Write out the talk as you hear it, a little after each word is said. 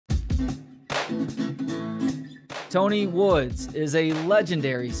Tony Woods is a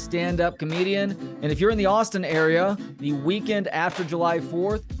legendary stand-up comedian. And if you're in the Austin area, the weekend after July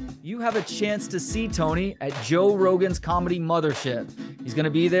 4th, you have a chance to see Tony at Joe Rogan's Comedy Mothership. He's going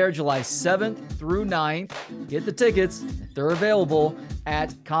to be there July 7th through 9th. Get the tickets. They're available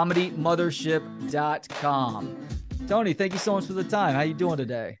at comedymothership.com. Tony, thank you so much for the time. How you doing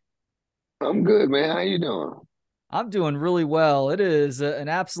today? I'm good, man. How you doing? I'm doing really well. It is an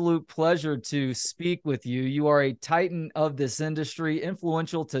absolute pleasure to speak with you. You are a titan of this industry,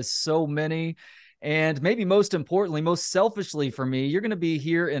 influential to so many. And maybe most importantly, most selfishly for me, you're going to be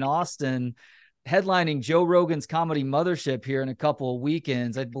here in Austin headlining Joe Rogan's Comedy Mothership here in a couple of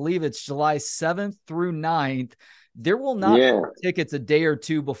weekends. I believe it's July 7th through 9th. There will not Yeah. be tickets a day or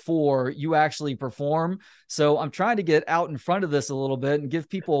two before you actually perform. So I'm trying to get out in front of this a little bit and give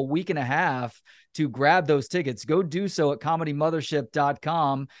people a week and a half to grab those tickets. Go do so at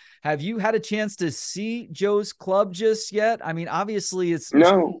comedymothership.com. Have you had a chance to see Joe's club just yet? I mean, obviously it's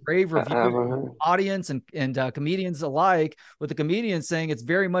No, rave I reviews, haven't heard. audience and comedians alike, with the comedians saying it's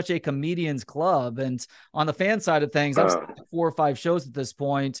very much a comedian's club. And on the fan side of things, I've seen Uh, 4 or 5 shows at this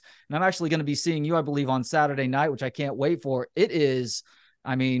point, and I'm actually going to be seeing you, I believe, on Saturday night, which I can't wait for. It is,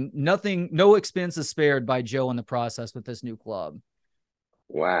 I mean, nothing, no expense is spared by Joe in the process with this new club.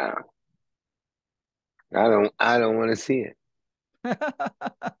 wow. I don't want to see it.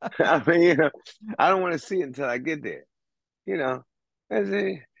 I mean, I don't want to see it until I get there. You know, as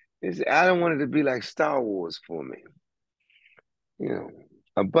a, I don't want it to be like Star Wars for me. You know,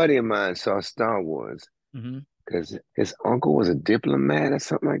 a buddy of mine saw Star Wars Mm-hmm. because his uncle was a diplomat or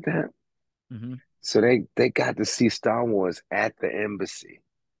something like that. Mm-hmm. So they got to see Star Wars at the embassy,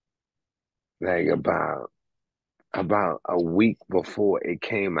 like about a week before it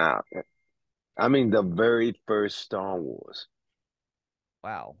came out. I mean, the very first Star Wars.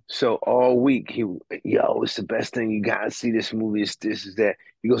 Wow. So all week yo, it's the best thing. You gotta see this movie. It's this, is that.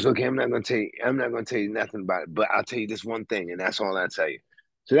 He goes, okay, I'm not gonna tell you nothing about it, but I'll tell you this one thing, and that's all I'll tell you.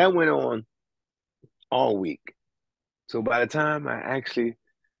 So that went on all week. So by the time I actually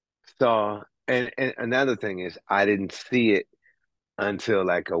saw, and another thing is, I didn't see it until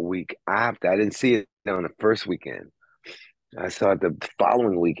like a week after. I didn't see it on the first weekend. I saw it the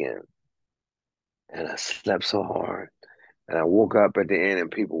following weekend, and I slept so hard. And I woke up at the end,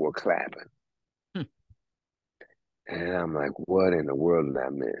 and people were clapping. Hmm. And I'm like, what in the world did I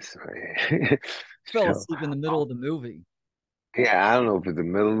miss? Right? Fell So, asleep in the middle of the movie. yeah, I don't know if it's the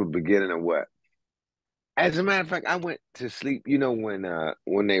middle or the beginning or what. As a matter of fact, I went to sleep. You know when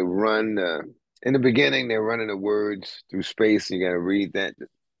they run in the beginning, they're running the words through space. You got to read that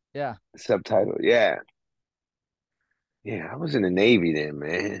Yeah. subtitle. Yeah, yeah. I was in the Navy then,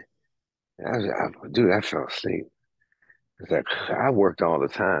 man. Dude, I fell asleep. It's like I worked all the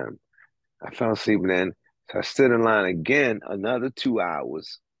time. I fell asleep then, so I stood in line again another 2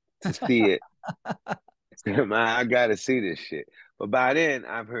 hours to see it. Man, I gotta see this shit. But by then,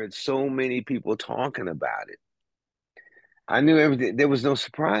 I've heard so many people talking about it. I knew everything. There was no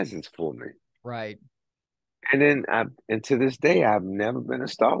surprises for me. Right. And to this day, I've never been a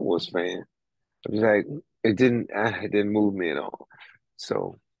Star Wars fan. I was like, it didn't move me at all.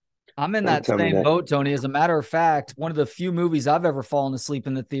 So I'm in don't that tell me same that. boat, Tony. As a matter of fact, one of the few movies I've ever fallen asleep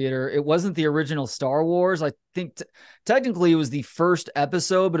in the theater, it wasn't the original Star Wars. I think technically it was the first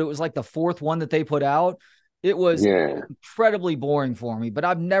episode, but it was like the fourth one that they put out. It was Yeah, incredibly boring for me, but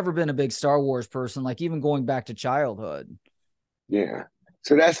I've never been a big Star Wars person, like even going back to childhood. yeah.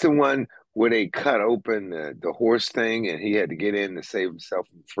 So that's the one where they cut open the horse thing, and he had to get in to save himself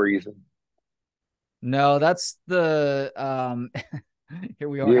from freezing. No, that's the here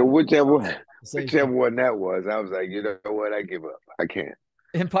we are Yeah, having a whichever conversation. one that was. I was like, you know what? I give up. I can't.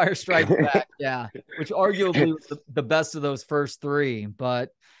 Empire Strikes Back, yeah, which arguably was the best of those first three. But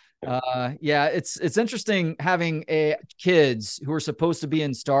yeah, it's interesting having kids who are supposed to be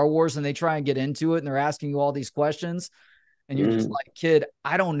in Star Wars and they try and get into it and they're asking you all these questions and you're just Mhm. like, kid,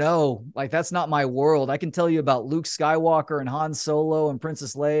 I don't know, like that's not my world. I can tell you about Luke Skywalker and Han Solo and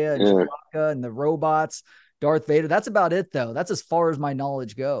Princess Leia and Yeah, Chewbacca and the robots, Darth Vader. That's about it though. That's as far as my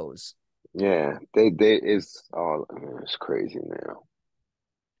knowledge goes. yeah. It's all it's crazy now.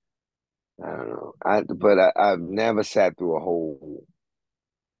 I don't know. I've never sat through a whole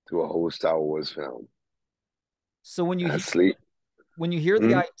Star Wars film. So I sleep. when you hear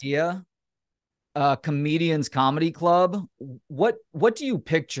the Mhm. idea comedians comedy club, what do you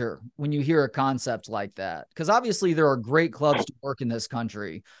picture when you hear a concept like that? Because obviously there are great clubs to work in this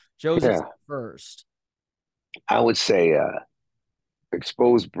country. Joe's is Yeah, first. I would say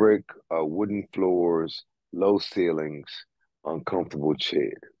exposed brick, wooden floors, low ceilings, uncomfortable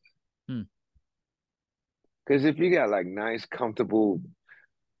chairs. Hmm. Because if you got like nice, comfortable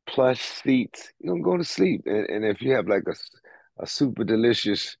plush seats, you're gonna go to sleep. And if you have like a super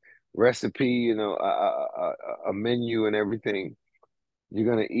delicious recipe, a menu and everything, you're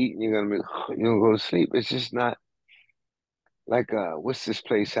gonna eat and you're gonna go to sleep. It's just not like what's this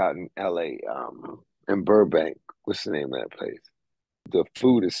place out in LA, in Burbank? What's the name of that place? The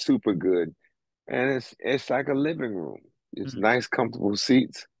food is super good and it's like a living room. It's Hmm. nice, comfortable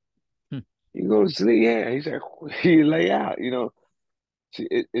seats. Hmm. You go to sleep, yeah. He's like you lay out, See,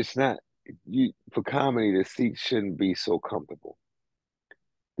 it's not you for comedy. The seats shouldn't be so comfortable.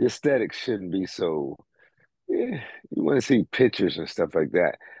 The aesthetics shouldn't be so. Yeah, you want to see pictures and stuff like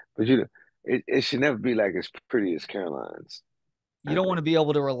that, but it should never be like as pretty as Caroline's. You I don't want think, to be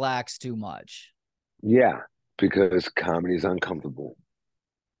able to relax too much. yeah, because comedy is uncomfortable.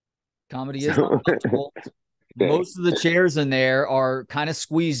 Comedy is So uncomfortable. yeah, Most of the chairs in there are kind of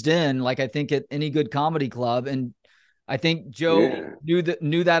squeezed in, like I think at any good comedy club. And I think Joe yeah,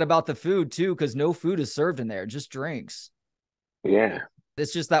 knew that about the food too, because no food is served in there, just drinks. yeah.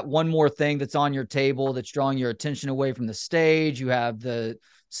 It's just that one more thing that's on your table that's drawing your attention away from the stage. You have the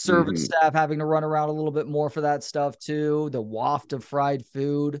service Hmm. staff having to run around a little bit more for that stuff too. The waft of fried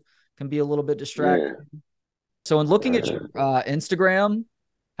food can be a little bit distracting. Yeah. So, in looking at your Uh, Instagram,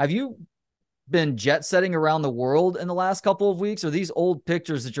 have you been jet setting around the world in the last couple of weeks? Or these old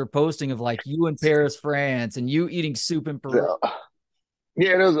pictures that you're posting of like you in Paris, France, and you eating soup in Peru? so,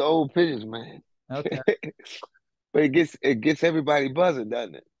 yeah, those are old pictures, man. Okay, But it gets everybody buzzing,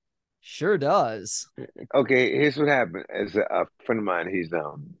 doesn't it? sure does. Okay, here's what happened. As a friend of mine, he's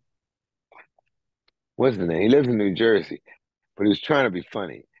what's the name? He lives in New Jersey, but he was trying to be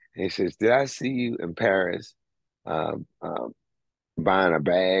funny. And he says, "Did I see you in Paris, uh, uh, buying a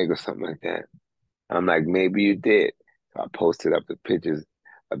bag or something like that?" I'm like, "Maybe you did." So I posted up the pictures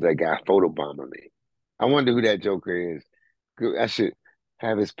of that guy photobombing me. I wonder who that joker is. I should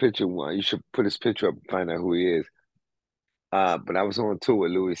have his picture one. You should put his picture up and find out who he is. But I was on tour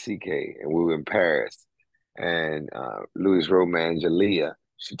with Louis C.K. and we were in Paris, and Louis' road manager Leah,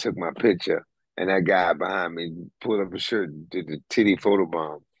 she took my picture, and that guy behind me pulled up his shirt and did the titty photo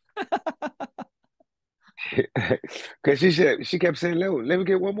bomb. Because she kept saying, let me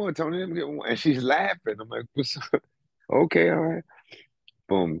get one more, Tony, let me get one more. And she's laughing. I'm like, "What's up?" Okay, all right.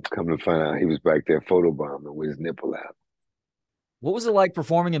 Boom, come to find out he was back there photo bombing with his nipple out. What was it like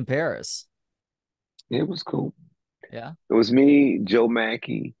performing in Paris? It was cool. Yeah. It was me, Joe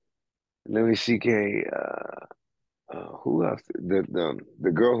Mackey, Louis C.K., who else?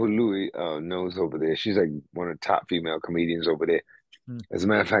 The girl who Louis knows over there. She's like one of the top female comedians over there. Hmm. As a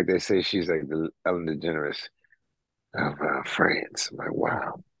matter of fact, they say she's like the Ellen DeGeneres of France. I'm like,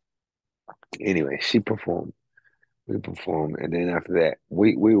 wow. Anyway, she performed. We performed, and then after that,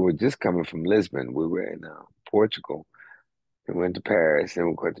 we were just coming from Lisbon. We were in Portugal. We went to Paris, then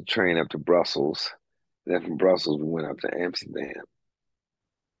we caught the train up to Brussels. Then from Brussels, we went up to Amsterdam.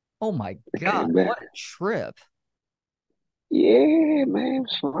 Oh my I God, came back. what a trip. Yeah, man, it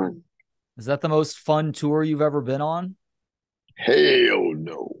was fun. Is that the most fun tour you've ever been on? Hell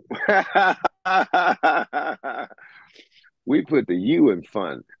no. We put the U in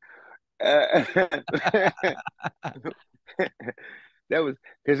fun. Uh, that was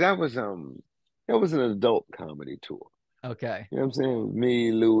because that was an adult comedy tour. Okay. You know what I'm saying? With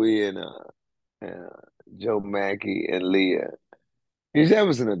me, Louis, and uh, Joe Mackey and Leah. Because that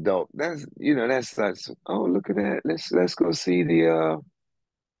was an adult. That's oh look at that. Let's go see the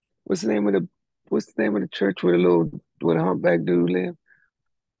what's the name of the what's the name of the church where the humpback dude live?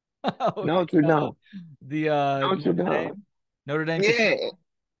 Oh, Notre Dame. the Notre Notre Dame. Dame, Notre Dame Yeah, Cathedral.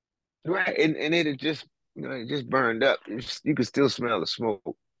 right. And it had just it just burned up. You could still smell the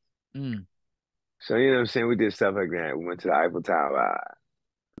smoke. Mm. So you know what I'm saying? We did stuff like that. We went to the Eiffel Tower.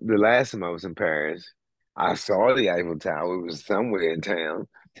 The last time I was in Paris, I saw the Eiffel Tower. It was somewhere in town.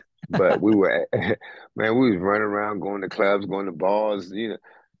 But we were man, we was running around going to clubs, going to bars, you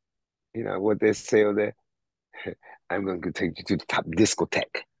know what they say over there. I'm going to take you to the top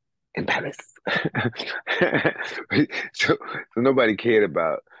discotheque in Paris. so, so nobody cared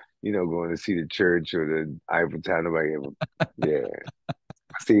about, going to see the church or the Eiffel Tower. Nobody ever, yeah.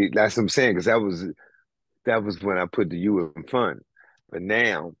 See, that's what I'm saying, because that was when I put the U in fun. But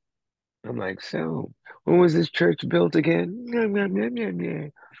now I'm like, so when was this church built again? Back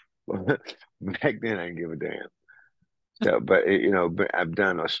then I didn't give a damn. So, but but I've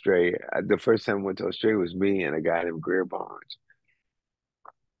done Australia. The first time I went to Australia was me and a guy named Greer Barnes,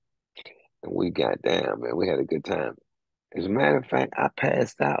 and we got down, man. We had a good time. As a matter of fact, I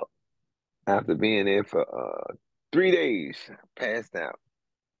passed out after being there for 3 days. I passed out.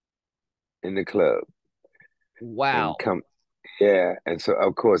 in the club and Wow. come. Yeah, and so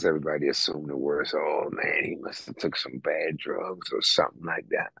of course everybody assumed the worst. Oh man, he must have took some bad drugs or something like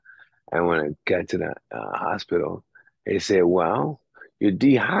that. And when I got to the hospital, they said, "Well, you're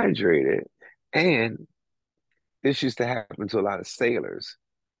dehydrated," and this used to happen to a lot of sailors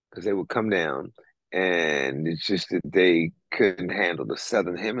because they would come down, and it's just that they couldn't handle the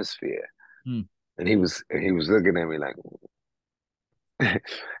southern hemisphere. Hmm. And he was looking at me like,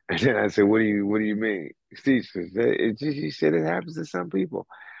 and then I said, "What do you mean?" Steve said, he said it happens to some people.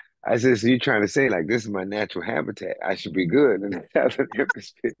 I said, "So you're trying to say like this is my natural habitat? I should be good in the southern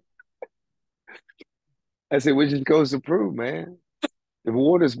hemisphere?" I said, "Which just goes to prove, man, the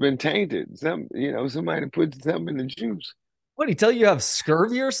water's been tainted. Somebody put something in the juice." What did he tell you? You have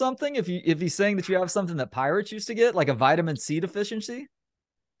scurvy or something? If he's saying that you have something that pirates used to get, like a vitamin C deficiency?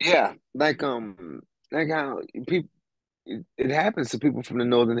 Yeah, like how people it happens to people from the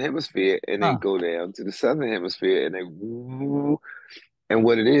northern hemisphere, and they Huh. go down to the southern hemisphere, and and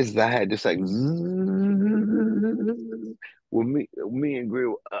what it is I had this like when me and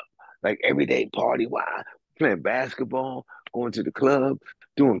Grill up like every day party while playing basketball, going to the club,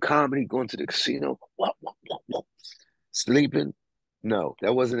 doing comedy, going to the casino, sleeping. No,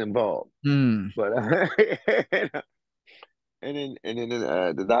 that wasn't involved. Hmm. But and then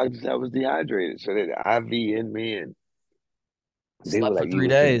the doctor said I was dehydrated, so they had IV in me, and they were Slept for like, "You three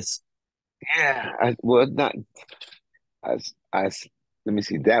was in." days. Yeah, well, not I, I, let me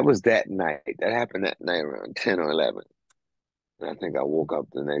see. That was that night. That happened that night around 10 or 11. And I think I woke up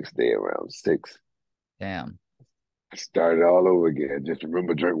the next day around 6. Damn. I started all over again. Just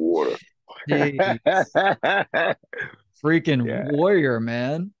remember, drink water. Jeez. Freaking Yeah. warrior,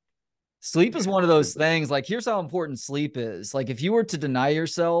 man. Sleep is one of those things. Like, here's how important sleep is. Like, if you were to deny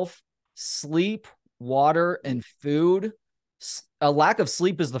yourself sleep, water, and food, a lack of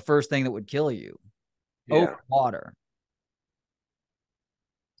sleep is the first thing that would kill you over Yeah. water.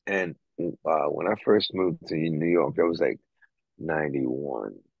 And when I first moved to New York, that was like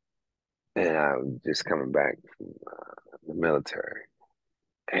 91. And I was just coming back from the military.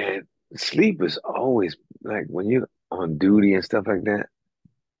 And sleep is always like when you're on duty and stuff like that,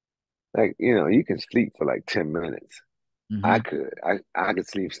 like, you can sleep for like 10 minutes. I Mm-hmm. could. I could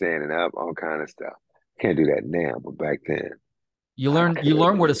sleep standing up, all kind of stuff. Can't do that now, but back then I You could,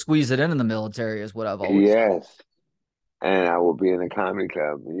 learn where man. to squeeze it in the military is what I've always said. Yes. And I will be in a comedy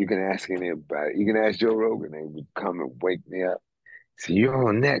club. And you can ask anybody. You can ask Joe Rogan. They would come and wake me up. So you're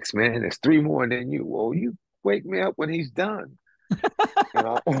on next, man. There's three more than you. Well, you wake me up when he's done. And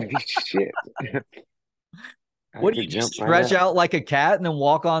I'll shit. I What do you could just jump right stretch up. out like a cat and then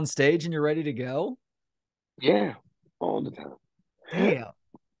walk on stage and you're ready to go? Yeah. All the time. Damn.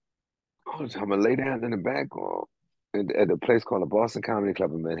 All the time. I lay down in the back or at a place called the Boston Comedy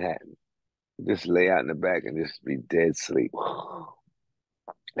Club in Manhattan. Just lay out in the back and just be dead sleep.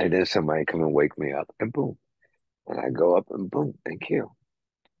 And then somebody come and wake me up and boom. And I go up and boom and kill.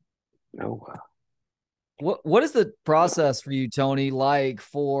 No, What is the process for you, Tony, like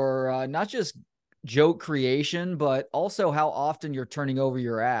for not just joke creation, but also how often you're turning over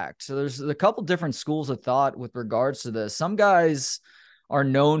your act? So there's a couple different schools of thought with regards to this. Some guys are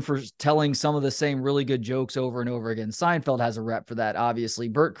known for telling some of the same really good jokes over and over again. Seinfeld has a rep for that, obviously.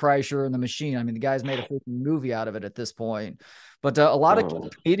 Burt Kreischer and The Machine. I mean, the guy's made a freaking movie out of it at this point. But a lot of oh,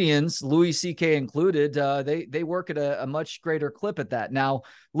 comedians, Louis C.K. included, they work at a much greater clip at that. Now,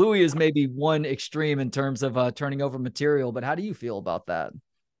 Louis is maybe one extreme in terms of turning over material, but how do you feel about that?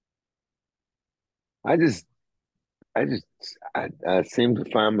 I just, I seem to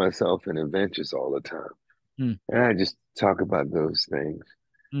find myself in adventures all the time, Hmm, and I just talk about those things.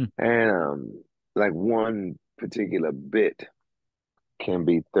 hmm, And like one particular bit can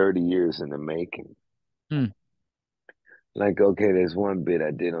be 30 years in the making. hmm, Like, okay, there's one bit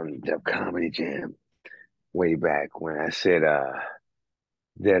I did on the Comedy Jam way back when I said,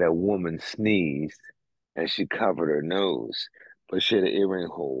 that a woman sneezed and she covered her nose, but she had an earring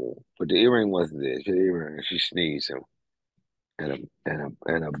hole. But the earring wasn't there. She had an earring and she sneezed and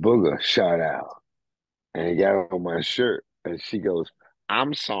a booger shot out and it got on my shirt. And she goes,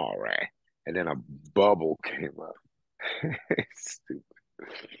 "I'm sorry." And then a bubble came up. Stupid.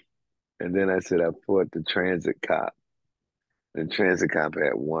 And then I said I fought the transit cop. The transit cop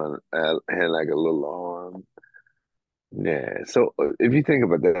had had like a little arm. Yeah. So if you think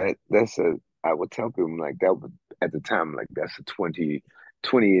about that, I would tell people like that would at the time like that's a 20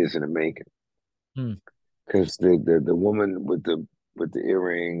 years in the making. hmm. Because the woman with the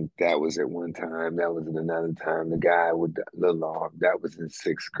earring that was at one time, that was at another time. The guy with the little arm that was in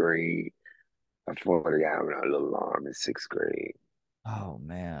sixth grade. I fought a guy with a little arm in sixth grade. Oh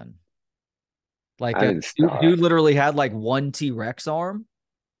man. Like I didn't dude start. literally had like one T-Rex arm.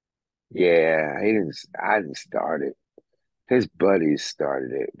 Yeah, he didn't. I didn't start it. His buddies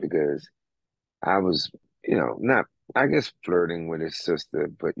started it because I was, not, I guess, flirting with his sister,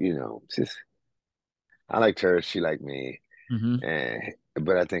 but just I liked her, she liked me, Mm-hmm. and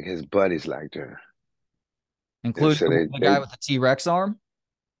but I think his buddies liked her, and Including so the guy with the T-Rex arm.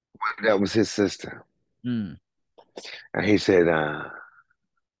 that was his sister, Hmm. and he said,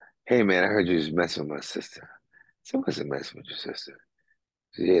 "Hey man, I heard you was messing with my sister." So I wasn't messing with your sister.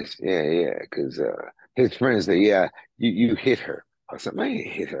 Yes, yeah, yeah, because his friends said, "Yeah, you hit her." I said, "I ain't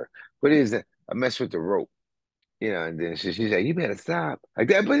hit her. What is that? I messed with the rope." And then she said, "You better stop." Like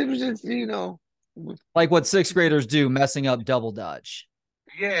that, but it was just, Like what sixth graders do, messing up double dutch.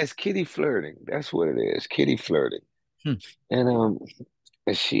 yeah, it's kitty flirting. That's what it is, kitty flirting. Hmm. And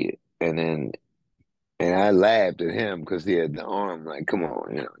and shit. And I laughed at him because he had the arm. Like, come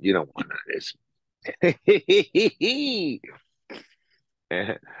on, you don't want none of this.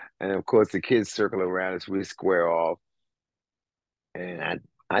 and, and of course, the kids circle around us. We square off, and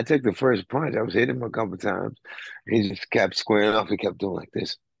I took the first punch. I was hitting him a couple times. He just kept squaring off. He kept doing like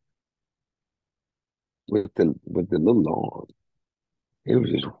this with the little arm. It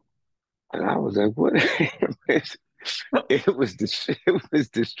was just, and I was like, what? It was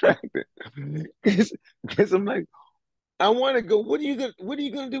distracting because I'm like, I want to go. What are you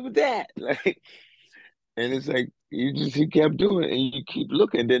gonna do with that? Like, and it's like he kept doing it, and you keep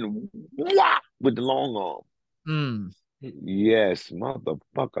looking, then whop with the long arm. Hmm. Yes,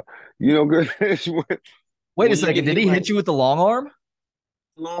 motherfucker. Good when, Wait a you second. get Did hit he by hit you with the long arm?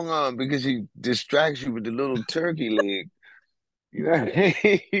 long arm because he distracts you with the little turkey leg. You know,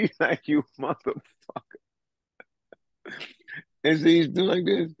 he's like you motherfucker. And so he's doing like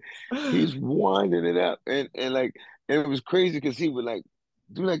this. He's winding it up, and like, and it was crazy because he would like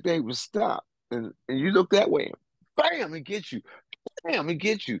do like that. He would stop, and you look that way, and bam, he gets you. Bam, he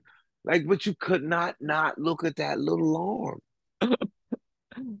gets you. Like, but you could not look at that little arm.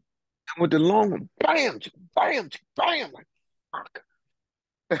 And with the long one, bam, bam, bam, like fuck.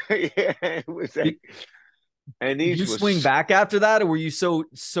 Yeah, it was Did, like, and did you these swing was back after that, or were you so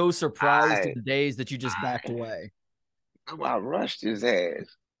surprised I in the days that you just backed I away? I rushed his ass,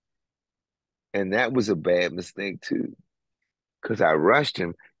 and that was a bad mistake too, because I rushed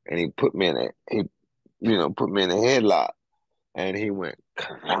him, and he put me in a headlock, and he went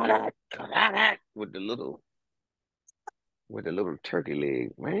with the little turkey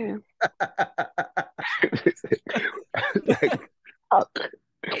leg, man. Like, fuck.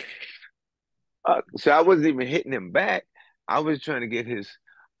 So I wasn't even hitting him back. I was trying to get his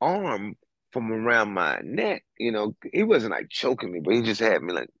arm from around my neck. He wasn't like choking me, but he just had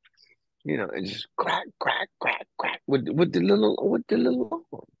me like, and just crack, crack, crack, crack with the little arm.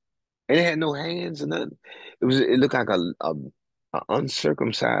 And it had no hands and nothing. It looked like a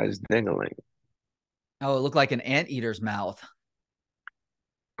uncircumcised dingaling. Oh, it looked like an anteater's mouth.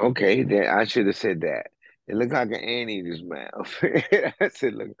 Okay, then I should have said that. It looked like an anteater's mouth. I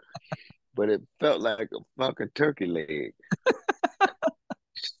said, look, but it felt like a fucking turkey leg.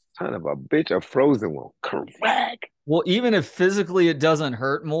 Son of a bitch, a frozen one. Correct. Well, even if physically it doesn't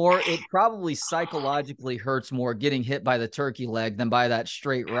hurt more, it probably psychologically hurts more getting hit by the turkey leg than by that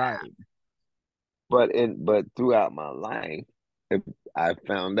straight right. But throughout my life, I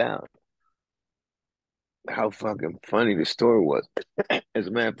found out how fucking funny the story was. As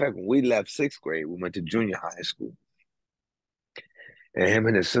a matter of fact, when we left sixth grade, we went to junior high school. And him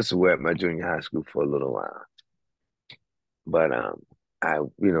and his sister were at my junior high school for a little while. But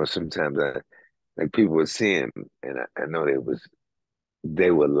sometimes like people would see him, and I know they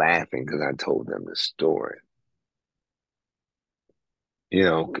were laughing because I told them the story.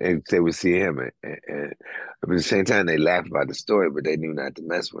 And they would see him, and at the same time they laughed about the story, but they knew not to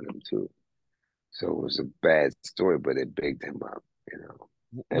mess with him too. So it was a bad story, but it bigged him up, and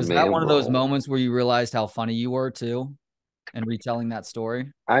Was made that him one of those bold. moments where you realized how funny you were too, and retelling that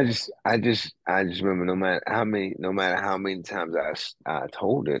story? I just remember no matter how many times I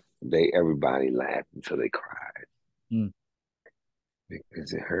told it, everybody laughed until they cried Hmm.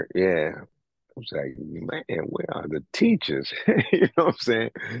 because it hurt. Yeah, I was like, man, where are the teachers? You know what I'm saying?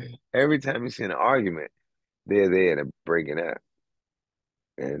 Every time you see an argument, they're there to break it up,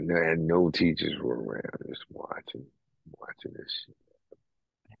 and no teachers were around, just watching this shit.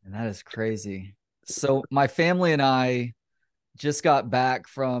 And that is crazy. So my family and I just got back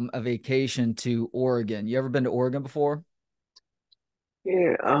from a vacation to Oregon. You ever been to Oregon before?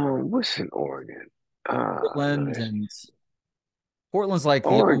 Yeah, what's in Oregon? Portland, Let's see. and Portland's like the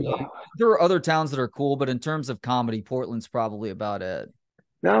Oregon. only, there are other towns that are cool, but in terms of comedy, Portland's probably about it.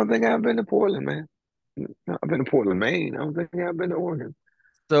 No, I don't think I've been to Portland, man. No, I've been to Portland, Maine. I don't think I've been to Oregon.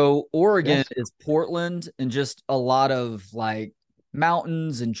 So Oregon That's is Portland and just a lot of like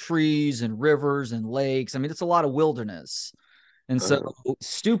mountains and trees and rivers and lakes. I mean, it's a lot of wilderness. And so uh,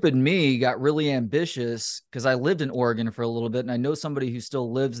 stupid me got really ambitious because I lived in Oregon for a little bit and I know somebody who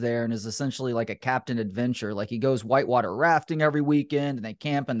still lives there and is essentially like a captain adventure. Like he goes whitewater rafting every weekend and they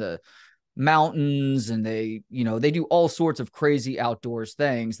camp in the mountains and they do all sorts of crazy outdoors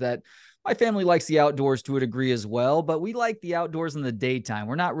things that my family likes the outdoors to a degree as well, but we like the outdoors in the daytime.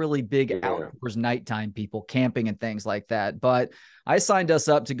 We're not really big yeah. outdoors nighttime people, camping and things like that. But I signed us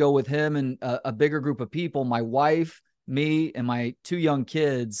up to go with him and a bigger group of people, my wife, me, and my two young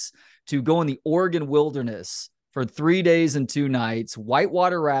kids, to go in the Oregon wilderness for 3 days and 2 nights,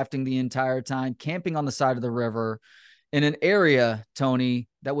 whitewater rafting the entire time, camping on the side of the river in an area, Tony,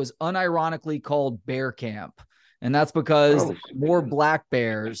 that was unironically called Bear Camp. And that's because Oh, there are more black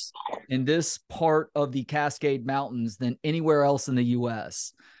bears in this part of the Cascade Mountains than anywhere else in the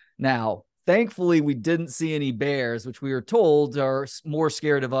US. Now, thankfully, we didn't see any bears, which we were told are more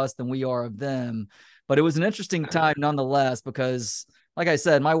scared of us than we are of them. But it was an interesting time nonetheless, because like I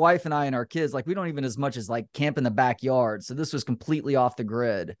said, my wife and I and our kids, like we don't even as much as like camp in the backyard. So this was completely off the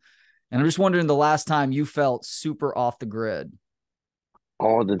grid. And I'm just wondering the last time you felt super off the grid.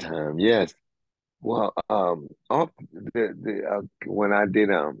 all the time. Yes. Well, off when I did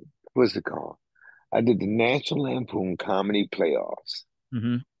what's it called? I did the National Lampoon Comedy Playoffs,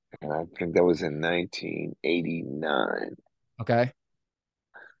 Mm-hmm. and I think that was in 1989. Okay.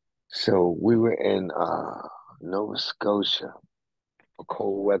 So we were in Nova Scotia for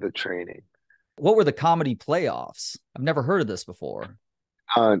cold weather training. What were the comedy playoffs? I've never heard of this before.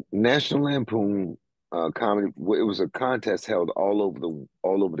 National Lampoon comedy. It was a contest held all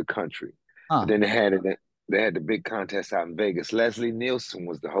over the country, but Huh. then they had the big contest out in Vegas. Leslie Nielsen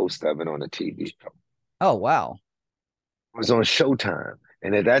was the host of it on a TV show. Oh, wow. It was on Showtime,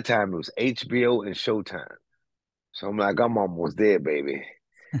 and at that time it was HBO and Showtime. So I'm like, I'm almost there, baby.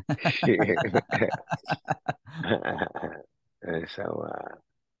 And so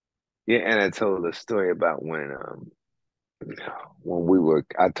yeah, and I told a story about when we were.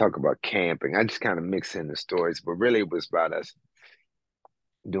 I talk about camping. I just kind of mix in the stories, but really it was about us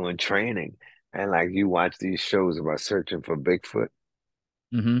doing training. And like you watch these shows about searching for Bigfoot,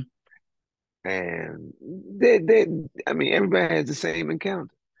 Mm-hmm. and I mean, everybody has the same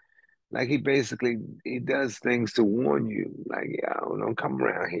encounter. Like he does things to warn you. Like, yeah, don't come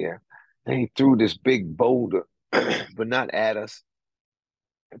around here. And he threw this big boulder, but not at us,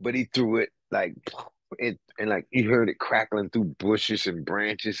 but he threw it like it, and like you heard it crackling through bushes and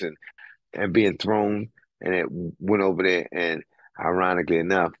branches and being thrown, and it went over there. And ironically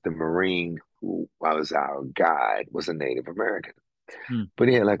enough, the Marine who was our guide was a Native American, Hmm. but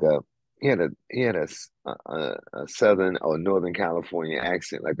he had a Southern or Northern California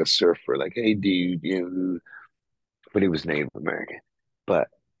accent, like a surfer, like hey dude, but he was Native American. But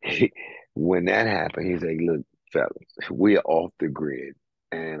he, when that happened, he's like, look, fellas, we're off the grid,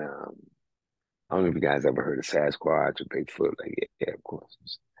 and I don't know if you guys ever heard of Sasquatch or Bigfoot. Like, yeah, yeah, of course.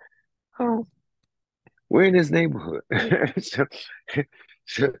 Oh, we're in this neighborhood. so,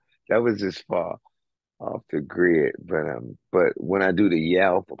 so that was just far off the grid. But when I do the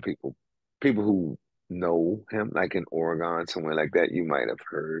yell for people who know him, like in Oregon, somewhere like that, you might have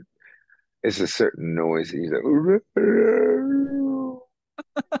heard. It's a certain noise. He's like,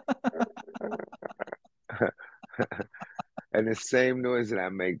 and the same noise that I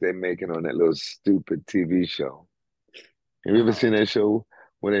make, they're making on that little stupid TV show. Have you ever Oh, seen that show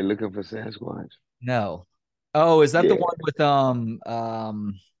where they're looking for Sasquatch? no. Oh, is that the Yeah, one with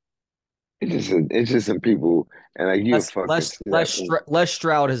it's just some people, and like you Les fucking Les see Les that. Les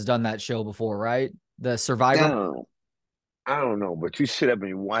Stroud has done that show before, right? The Survivor. No, I don't know, but you sit up and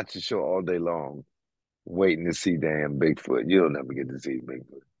you watch the show all day long, waiting to see damn Bigfoot. You'll never get to see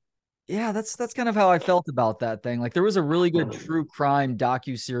Bigfoot. Yeah, that's kind of how I felt about that thing. Like there was a really good true crime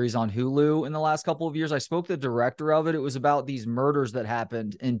docu series on Hulu in the last couple of years. I spoke to the director of it. It was about these murders that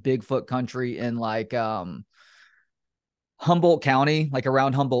happened in Bigfoot country in like Humboldt County, like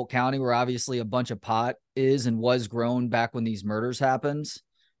around Humboldt County, where obviously a bunch of pot is and was grown back when these murders happened.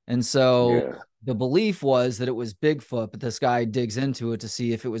 And so Yeah, the belief was that it was Bigfoot, but this guy digs into it to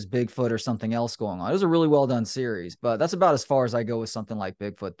see if it was Bigfoot or something else going on. It was a really well done series, but that's about as far as I go with something like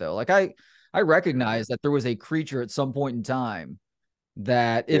Bigfoot, though. Like I recognize that there was a creature at some point in time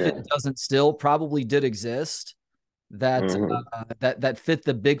that, if it yeah. doesn't still, probably did exist Hmm. that fit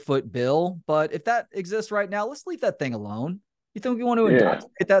the Bigfoot bill. But if that exists right now, let's leave that thing alone. You think we want to Yeah,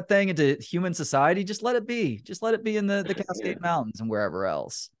 indoctrinate that thing into human society? Just let it be. Just let it be in the yeah. Cascade Mountains and wherever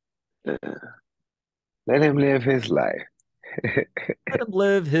else. Let him live his life. Let him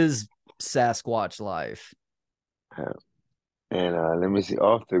live his Sasquatch life. And let me see,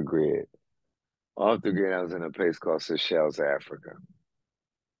 off the grid. Off the grid, I was in a place called Seychelles, Africa,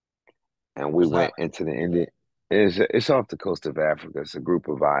 and we Where's that? went into the Indian. It's off the coast of Africa. It's a group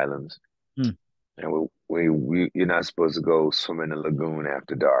of islands, Hmm. and we you're not supposed to go swim in the lagoon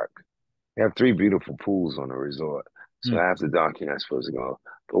after dark. They have three beautiful pools on the resort, so Hmm. after dark you're not supposed to go.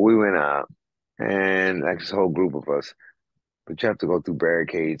 But we went out, and like this whole group of us, but you have to go through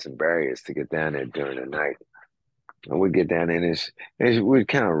barricades and barriers to get down there during the night. And we get down there, and we're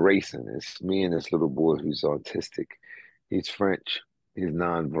kind of racing. It's me and this little boy who's autistic. He's French. He's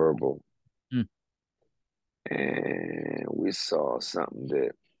nonverbal, Hmm. and we saw something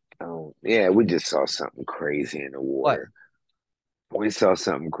that, yeah, we just saw something crazy in the What? water. We saw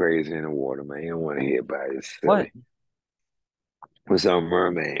something crazy in the water, man. You don't want to hear about it. It's What? silly. We saw a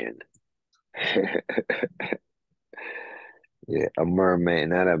merman. Yeah, a merman.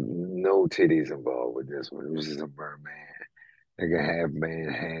 Not a no titties involved with this one. It was just a merman, like a half man,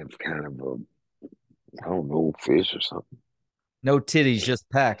 half kind of a, I don't know, fish or something. No titties, just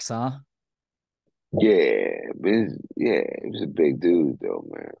pecs, huh? Yeah, he was a big dude though,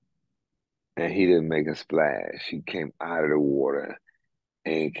 man. And he didn't make a splash. He came out of the water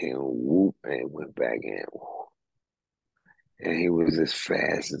and came whoop and went back in. And he was as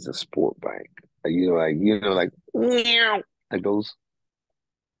fast as a sport bike. Like those,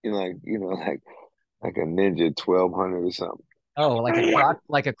 like a Ninja 1200 or something. Oh,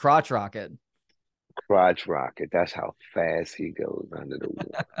 like a crotch rocket. Crotch rocket. That's how fast he goes under the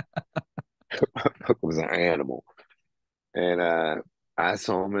water. It was an animal. And I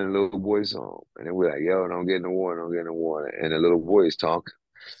saw him and the little boy saw him. And then we're like, yo, don't get in the water, don't get in the water. And the little boy is talking.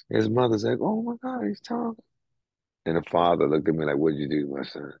 His mother's like, oh my God, he's talking. And the father looked at me like, what'd you do to my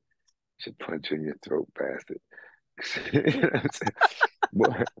son? I should punch you in your throat, bastard. You know what I'm saying?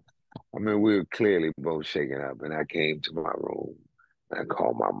 But, I mean, we were clearly both shaken up. And I came to my room and I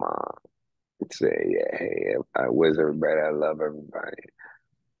called my mom and said, yeah, hey, where's everybody? I love everybody.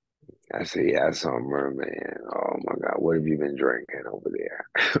 I said, yeah, I saw a merman. Oh my God, what have you been drinking over there?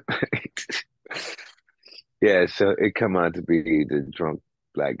 Yeah, so it come out to be the drunk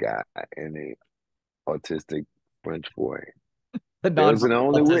black guy and the autistic French boy. The Those are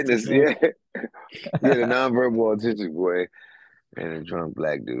non-verbal the only autistic witness. boy. Yeah, yeah, the nonverbal autistic boy and the drunk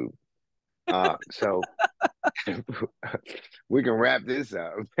black dude. So we can wrap this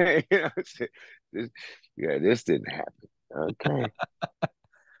up. You know, this, yeah, this didn't happen. Okay,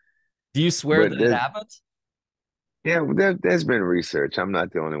 Do you swear but that it happened? yeah, there's been research. I'm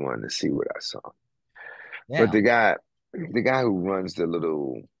not the only one to see what I saw. But Damn. the guy who runs the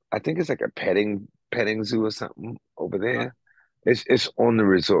little, I think it's like a petting zoo or something over Huh. there. It's on the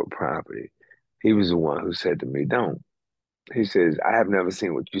resort property. He was the one who said to me, "Don't." He says, "I have never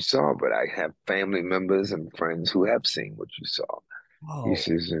seen what you saw, but I have family members and friends who have seen what you saw." He Whoa.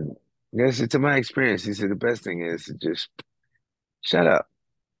 says, and yes, it's my experience. He said the best thing is to just shut up.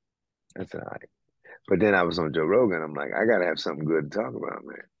 That's all right. But then I was on Joe Rogan. I'm like, I gotta have something good to talk about,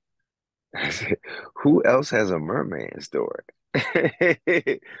 man. I said, who else has a merman story?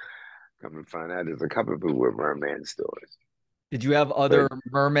 Come and find out there's a couple of people with merman stories. Did you have But other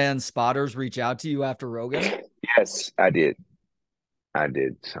merman spotters reach out to you after Rogan? yes, I did. I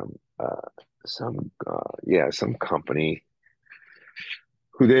did some company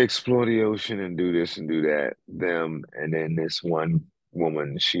who they explore the ocean and do this and do that. Them and then this one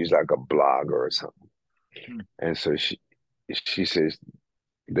woman, she's like a blogger or something. Hmm. And so she says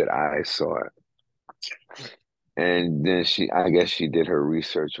that I saw it. And then I guess she did her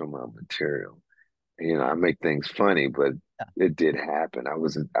research on my material. You know, I make things funny, but it did happen. I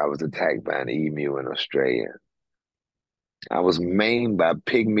was attacked by an emu in Australia. I was maimed by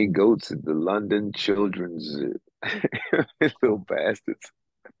pygmy goats at the London Children's Zoo. Little Oh, bastards.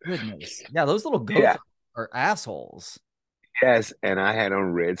 goodness. Yeah, those little goats Yeah. are assholes. Yes, and I had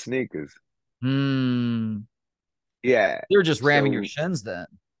on red sneakers. Hmm. Yeah. You're just ramming your So shins then.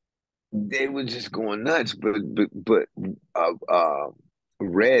 they were just going nuts, but uh, uh,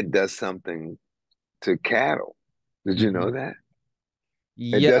 red does something to cattle. Did you Mhm. know that?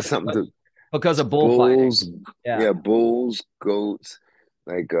 It does Yes, something because to of bullfighting. bulls, Yeah. yeah, bulls, goats,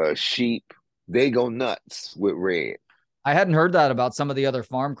 like sheep. They go nuts with red. I hadn't heard that about some of the other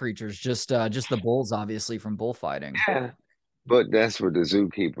farm creatures, just the bulls, obviously, from bullfighting. Yeah. But that's what the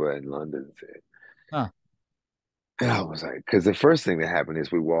zookeeper in London said. Huh. And I was like, because the first thing that happened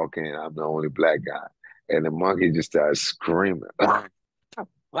is we walk in, I'm the only black guy. and the monkey just started screaming.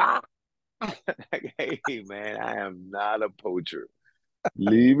 Like, hey man, I am not a poacher.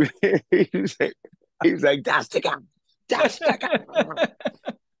 Leave me. He was like, that's the guy. That's the guy.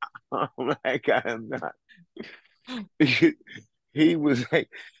 I'm like, I am not. He was like,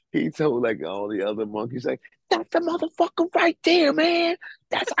 he told like all the other monkeys, like, that's the motherfucker right there, man.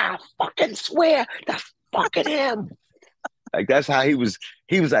 That's I fucking swear, that's fucking him. Like that's how he was.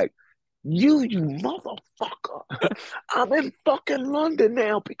 He was like, you motherfucker. I'm in fucking London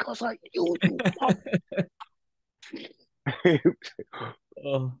now because of you mother.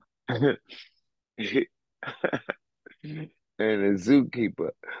 Oh. And the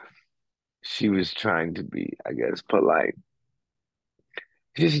zookeeper, she was trying to be, I guess, polite.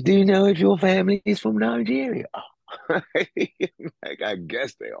 Just, do you know if your family is from Nigeria? Like, I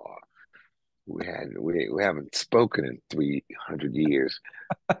guess they are. We haven't spoken in 300 years,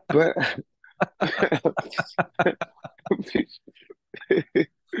 but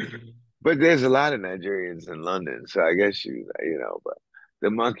but there's a lot of Nigerians in London, so I guess but the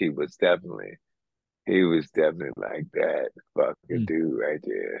monkey was definitely he was definitely like that fucking Mm. dude right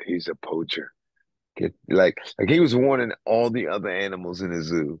there. He's a poacher. Like he was warning all the other animals in the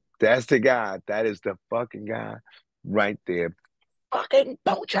zoo. That's the guy. That is the fucking guy right there. Fucking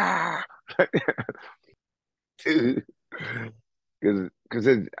poacher.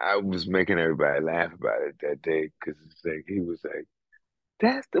 Because I was making everybody laugh about it that day because it's like he was like,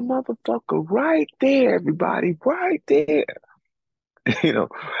 that's the motherfucker right there, everybody, right there. You know,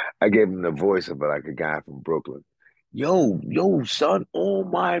 I gave him the voice of like a guy from Brooklyn. Yo, son, oh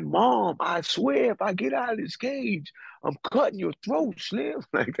my mom, I swear if I get out of this cage, I'm cutting your throat, Slim.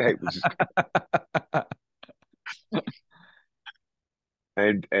 Like that was just,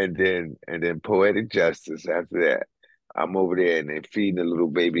 and then poetic justice after that. I'm over there and they're feeding the little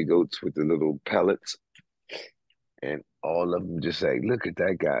baby goats with the little pellets. And all of them just like, look at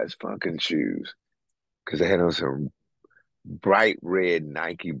that guy's fucking shoes. Because they had on some bright red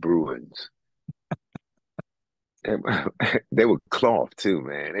Nike Bruins. And they were cloth too,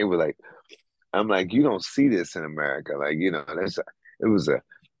 man. They were like, I'm like, you don't see this in America. Like, it was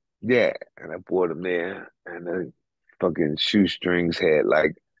yeah. And I bought them there, and the fucking shoestrings had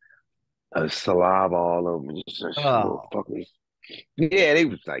like a saliva all over them. Just little Oh, fuckers. Yeah, they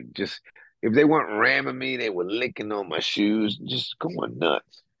was like just, if they weren't ramming me, they were licking on my shoes, just going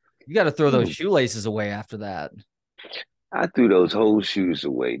nuts. you got to throw those Ooh, shoelaces away after that. I threw those whole shoes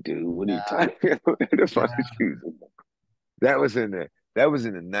away, dude. What are you Yeah, talking about? The fucking yeah. shoes. That was in the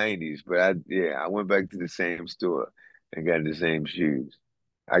 90s, but I went back to the same store and got the same shoes.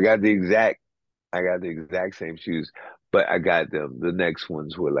 I got the exact I got the exact same shoes, but I got them. The next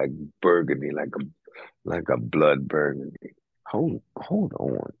ones were like burgundy, like a blood burgundy. Hold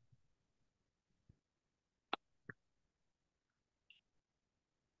on.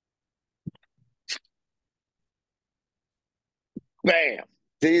 Bam.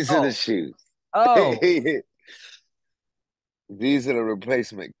 These are the Oh, shoes. oh, These are the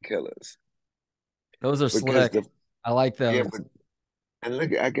replacement killers. those are Because slick. I like yeah, those. but and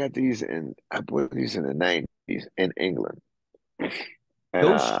look, I bought these in the 90s in England. And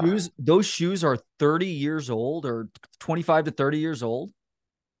Those shoes are 30 years old or 25 to 30 years old.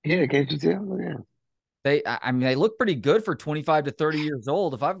 yeah, can't you tell? Look at I mean, they look pretty good for 25 to 30 years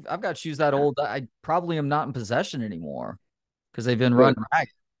old. If I've got shoes that old, I probably am not in possession anymore because they've been run Look,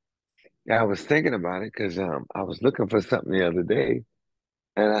 ragged. I was thinking about it because I was looking for something the other day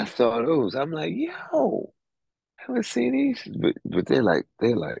and I saw those. I'm like, yo, I haven't seen these, but they're like,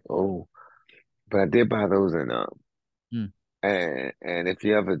 oh, but I did buy those Hmm. and if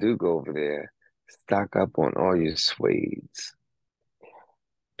you ever do go over there, stock up on all your suedes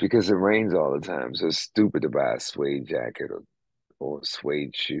because it rains all the time. So it's stupid to buy a suede jacket or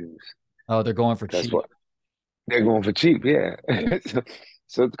suede shoes. Oh, they're going for That's cheap. what they're going for cheap, yeah.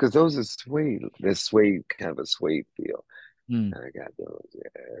 So because those are suede, they're suede kind of a suede feel. Hmm. And I got those.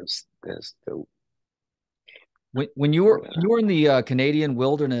 Yeah, that's dope. When But you were in the Canadian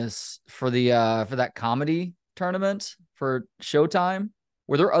wilderness for that comedy tournament for Showtime,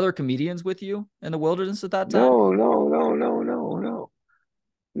 were there other comedians with you in the wilderness at that time? no, no, no, no, no, no.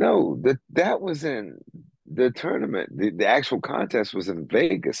 No, that was in the tournament. The actual contest was in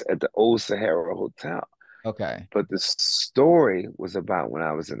Vegas at the Old Sahara Hotel. Okay. But the story was about when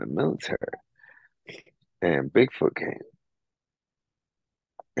I was in the military and Bigfoot came.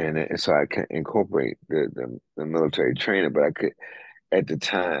 And so I can incorporate the military training, but I could at the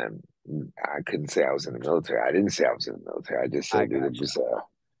time I couldn't say I was in the military. I didn't say I was in the military. I just I said that it gotcha. was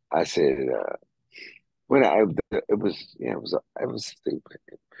I said when I it was yeah it was stupid.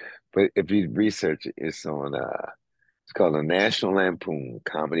 But if you research it, it's on it's called the National Lampoon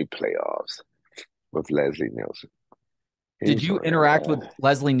Comedy Playoffs with Leslie Nielsen. He Did was you on there. interact with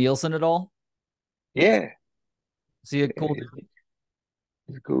Leslie Nielsen at all? Yeah, Is he a cool yeah, dude?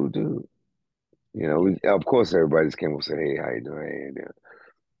 he's a cool dude. You know, of course, everybody just came up and said, "Hey, how you doing? Hey, how you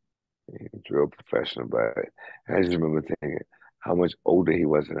doing?" He's real professional, but I just remember thinking how much older he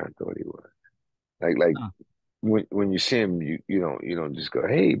was than I thought he was. Like Huh. when you see him, you don't just go,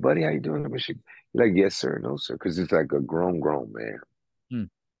 "Hey, buddy, how you doing?" You're like, "Yes, sir, no, sir," because it's like a grown man. Hmm.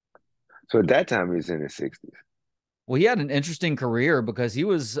 So at that time, he was in his 60s. Well, he had an interesting career because he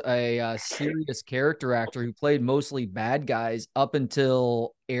was a, serious character actor who played mostly bad guys up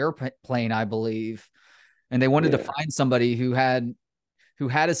until Airplane, I believe. And they wanted to Yeah, find somebody who had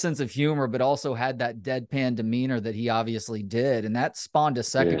a sense of humor, but also had that deadpan demeanor that he obviously did. And that spawned a yeah,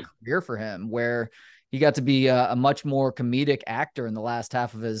 second career for him where he got to be a much more comedic actor in the last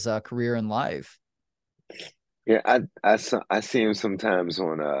half of his career in life. yeah. I see him sometimes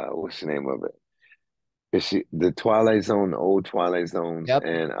on what's the name of it? The Twilight Zone, the old Twilight Zones, Yep.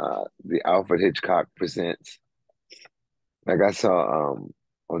 and the Alfred Hitchcock Presents. Like I saw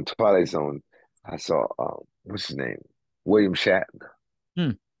on Twilight Zone, I saw what's his name? William Shatner.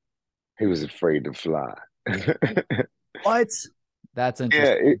 Hmm. He was afraid to fly. What? That's Yeah,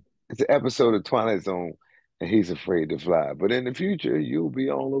 interesting. it's an episode of Twilight Zone, and he's afraid to fly. But in the future, you'll be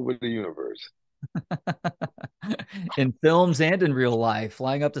all over the universe. In films and in real life,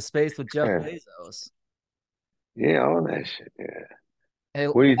 flying up to space with Jeff Yeah, Bezos. yeah, all that shit. Yeah. Hey,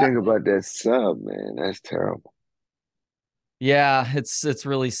 What do you think about that sub, man? That's terrible. yeah, it's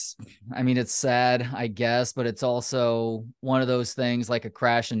really, I mean, it's sad, I guess, but it's also one of those things like a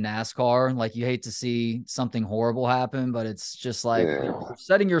crash in NASCAR. Like you hate to see something horrible happen, but it's just like Yeah, you're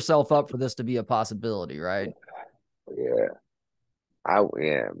setting yourself up for this to be a possibility, right? yeah.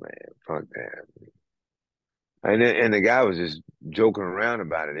 Yeah, man. Fuck that. And the guy was just joking around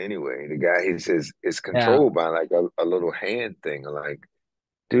about it anyway. The guy, he says it's Yeah. controlled by like a little hand thing. Like,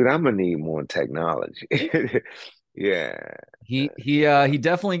 dude, I'm gonna need more technology. Yeah, He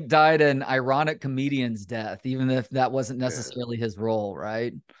definitely died an ironic comedian's death, even if that wasn't yeah, necessarily his role,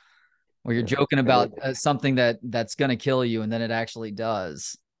 right? Where you're yeah. joking And about it, something that's going to kill you, and then it actually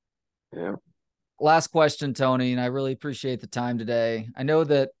does. yeah, Last question, Tony, and I really appreciate the time today. I know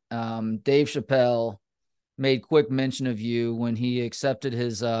that Dave Chappelle made quick mention of you when he accepted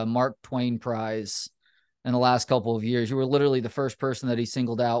his Mark Twain Prize in the last couple of years. You were literally the first person that he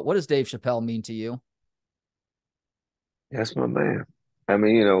singled out. What does Dave Chappelle mean to you? that's my man. I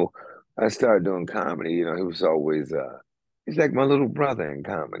mean, I started doing comedy. He was always he's like my little brother in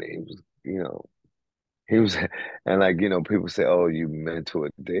comedy. He was, and like, people say, "Oh, you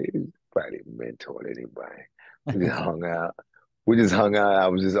mentored Dave." Probably didn't mentor anybody. We just hung out. We just hung out. I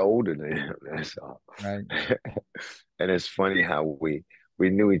was just older than him. That's all. Right. And it's funny how we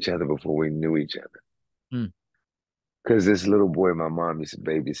knew each other before we knew each other. Hmm. Because this little boy my mom used to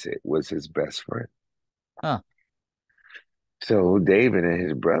babysit was his best friend. Huh. So David and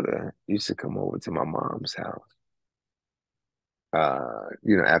his brother used to come over to my mom's house.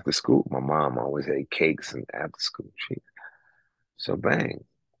 After school, my mom always had cakes and after school treats. So bang.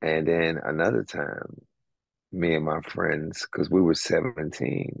 And then another time, me and my friends, because we were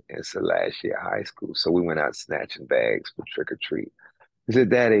 17, it's the last year of high school. So we went out snatching bags for trick or treat. Because at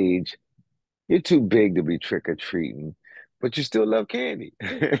that age, you're too big to be trick or treating, but you still love candy.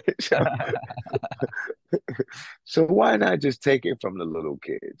 so, so why not just take it from the little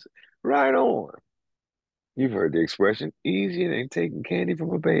kids? Right on. You've heard the expression, easier than taking candy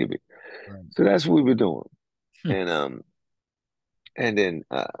from a baby. Right. So that's what we were doing. Hmm. And then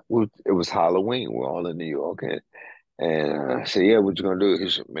it was Halloween. We're all in New York, and I said, "Yeah, what you gonna do?" He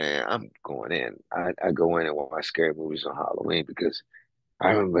said, "Man, I'm going in. I go in and watch scary movies on Halloween because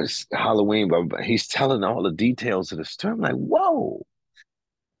I remember it's Halloween, but he's telling all the details of the story. I'm like, whoa!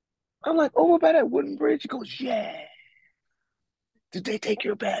 I'm like, over by that wooden bridge. He goes, yeah. Did they take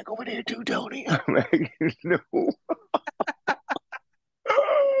your bag over there too, Tony? I'm like, no.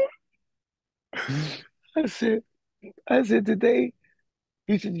 I said, did they?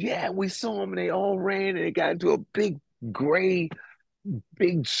 He said, yeah, we saw them and they all ran and they got into a big gray,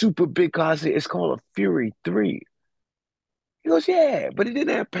 big, super big car. I said, it's called a Fury 3. He goes, yeah, but it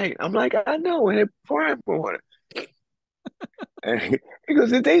didn't have paint. I'm like, I know, it had primer on it. And he goes,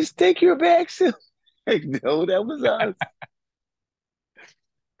 did they take your bag still? Like, no, that was us.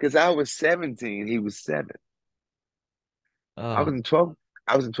 Because I was 17, he was 7. I Oh, was in 12th,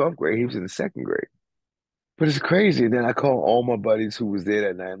 I was in 12th grade, he was in the second grade. But it's crazy. And then I call all my buddies who was there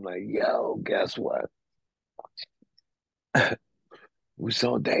that night. I'm like, yo, guess what? We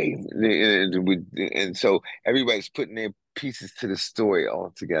saw Dave, and so everybody's putting their pieces to the story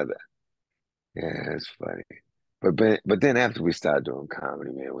all together. Yeah, it's funny. But then after we started doing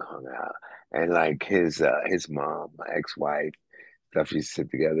comedy, man, we hung out, and like his mom, my ex-wife, stuff used to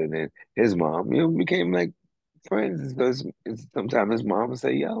sit together, and then his mom, became like friends because sometimes his mom would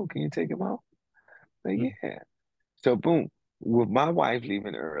say, "Yo, can you take him out?" Like, Mm. yeah. So boom, with my wife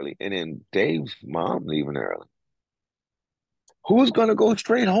leaving early, and then Dave's mom leaving early. Who's gonna go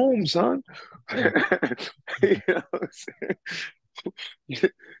straight home, son? Mm. You know what I'm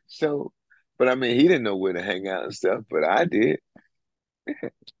saying? So, but I mean, he didn't know where to hang out and stuff, but I did.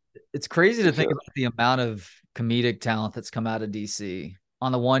 It's crazy to think So, about the amount of comedic talent that's come out of DC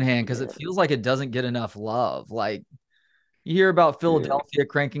on the one hand, because it yeah, feels like it doesn't get enough love. Like you hear about yeah, Philadelphia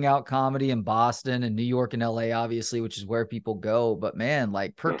cranking out comedy and Boston and New York and LA, obviously, which is where people go. But man,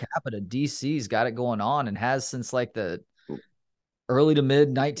 like per capita, DC's got it going on and has since like the early to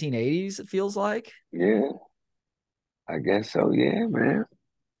mid 1980s, it feels like. yeah, I guess so. Yeah, man.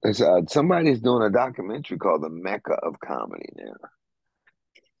 Somebody's doing a documentary called The Mecca of Comedy now.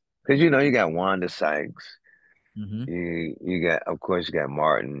 Because you got Wanda Sykes, Mm-hmm. you got, of course, you got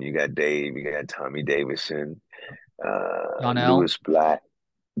Martin, you got Dave, you got Tommy Davidson, Donnell. Lewis Black,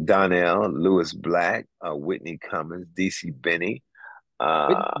 Donnell, Lewis Black, Whitney Cummings, DC Benny.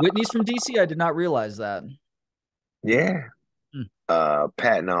 Whitney's from DC. I did not realize that. Yeah, Hmm.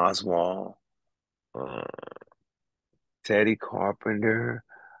 Patton Oswalt, uh, Teddy Carpenter.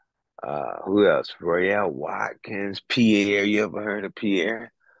 Who else? Royale Watkins, Pierre. You ever heard of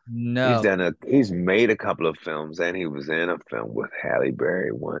Pierre? No. He's made a couple of films, and he was in a film with Halle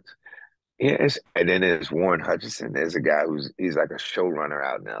Berry once. Yes, and then there's Warren Hutchinson. There's a guy he's like a showrunner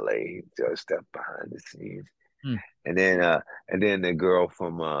out in LA. He does stuff behind the scenes. Hmm. And then the girl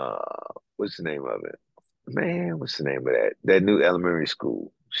from what's the name of it? Man, what's the name of that new elementary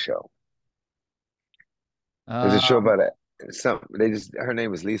school show? There's a Uh, show about that. Some they just her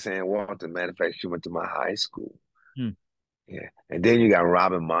name is Lisa Ann Walton. Matter of fact, she went to my high school. hmm. Yeah. And then you got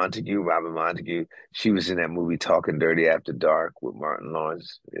Robin Montague. Robin Montague, she was in that movie Talking Dirty After Dark with Martin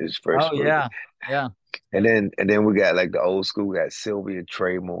Lawrence, his Oh first movie. yeah. Yeah. And then we got like the old school, we got Sylvia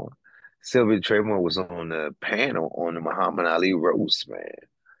Traymore. Sylvia Traymore was on the panel on the Muhammad Ali roast, man.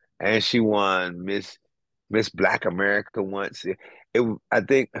 And she won Miss Black America once. I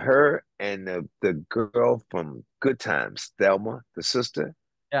think her and the girl from Good Times, Thelma, the sister,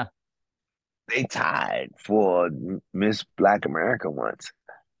 Yeah. they tied for Miss Black America once.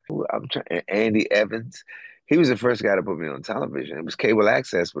 I'm trying. Andy Evans, he was the first guy to put me on television. It was cable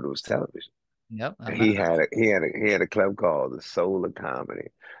access, but it was television. Yep. I And met. he had a club called the Soul of Comedy.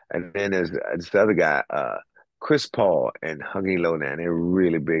 And then there's this other guy, Chris Paul and Huggy Lowdown. They're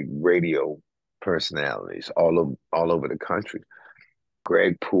really big radio personalities all over the country.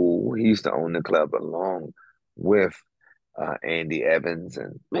 Greg Poole, he used to own the club along with Andy Evans,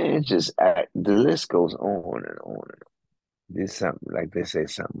 and man, the list goes on and on and on. There's something like they say,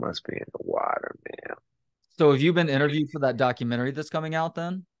 something must be in the water, man. So have you been interviewed for that documentary that's coming out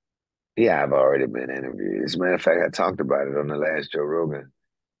then? Yeah, I've already been interviewed. As a matter of fact, I talked about it on the last Joe Rogan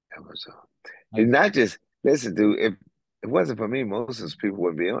episode. It's Like, not just listen, dude. If it wasn't for me, most of those people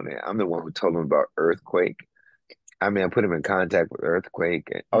wouldn't be on there. I'm the one who told them about Earthquake. I mean, I put him in contact with Earthquake.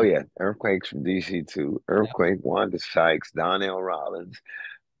 And, oh hmm. yeah, Earthquake's from DC too. Yep. Earthquake, Wanda Sykes, Donnell Rollins.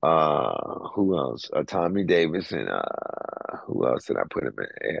 Who else? Tommy Davis and who else did I put him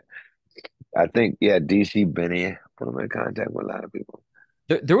in? I think yeah, DC Benny. Put him in contact with a lot of people.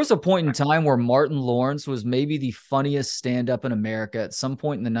 There was a point in time where Martin Lawrence was maybe the funniest stand-up in America at some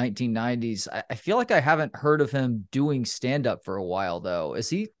point in the 1990s. I feel like I haven't heard of him doing stand-up for a while, though. Is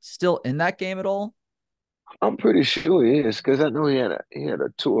he still in that game at all? I'm pretty sure he is because I know he had a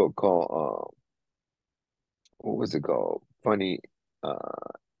tour called what was it called? Funny AF,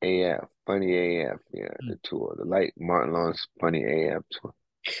 yeah, Hmm. the tour, the Light Martin Lawrence Funny AF tour.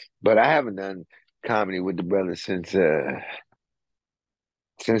 But I haven't done comedy with the brother since Def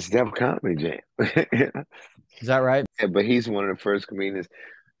Comedy Jam. Is that right? Yeah, but he's one of the first comedians.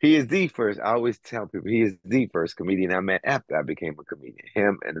 He is the first. I always tell people he is the first comedian I met after I became a comedian.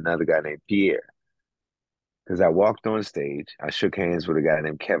 Him and another guy named Pierre. Because I walked on stage, I shook hands with a guy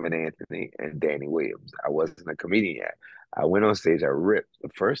named Kevin Anthony and Danny Williams. I wasn't a comedian yet. I went on stage, I ripped the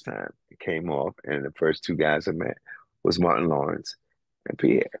first time. It came off, and the first two guys I met was Martin Lawrence and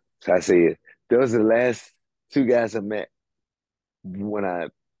Pierre. So I said, those are the last two guys I met when I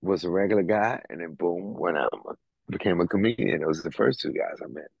was a regular guy, and then boom, when I became a comedian. Those are the first two guys I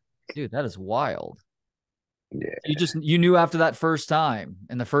met. Dude, that is wild. Yeah. You knew after that first time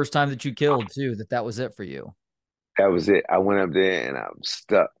and the first time that you killed too that that was it for you. That was it. I went up there and I'm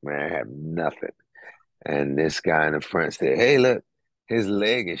stuck, man. I have nothing. And this guy in the front said, "Hey, look, his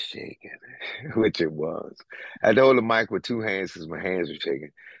leg is shaking," which it was. I had to hold the mic with two hands because my hands were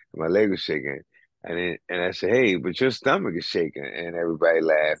shaking, and my leg was shaking. And I said, "Hey, but your stomach is shaking," and everybody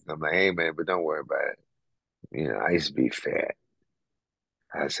laughed. And I'm like, "Hey, man, but don't worry about it. I used to be fat."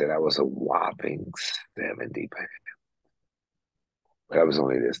 I said I was a whopping 70 pounds, but I was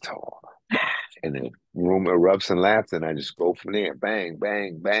only this tall. And the room erupts in laughter, and I just go from there. Bang,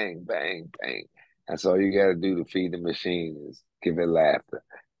 bang, bang, bang, bang. That's all you got to do to feed the machine is give it laughter.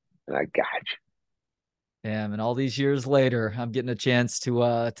 And I got you. Damn, and all these years later, I'm getting a chance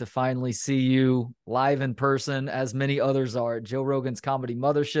to finally see you live in person, as many others are at Joe Rogan's Comedy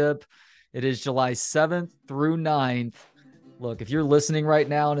Mothership. It is July 7th through 9th. Look, if you're listening right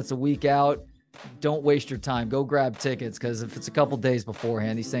now and it's a week out, don't waste your time. Go grab tickets, because if it's a couple days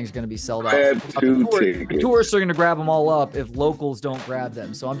beforehand, these things are going to be sold out. The tourists are going to grab them all up if locals don't grab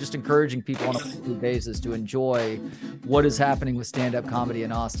them. So I'm just encouraging people on a weekly basis to enjoy what is happening with stand-up comedy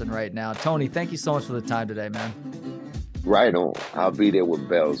in Austin right now. Tony, thank you so much for the time today, man. Right on. I'll be there with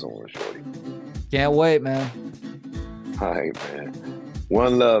bells on, shorty. Can't wait, man. All right, man.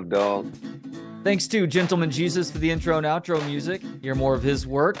 One love, dog. Thanks to Gentleman Jesus for the intro and outro music. Hear more of his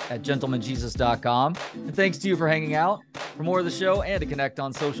work at gentlemanjesus.com. And thanks to you for hanging out. For more of the show and to connect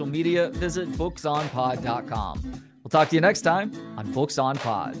on social media, visit booksonpod.com. We'll talk to you next time on Books on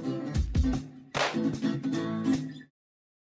Pod.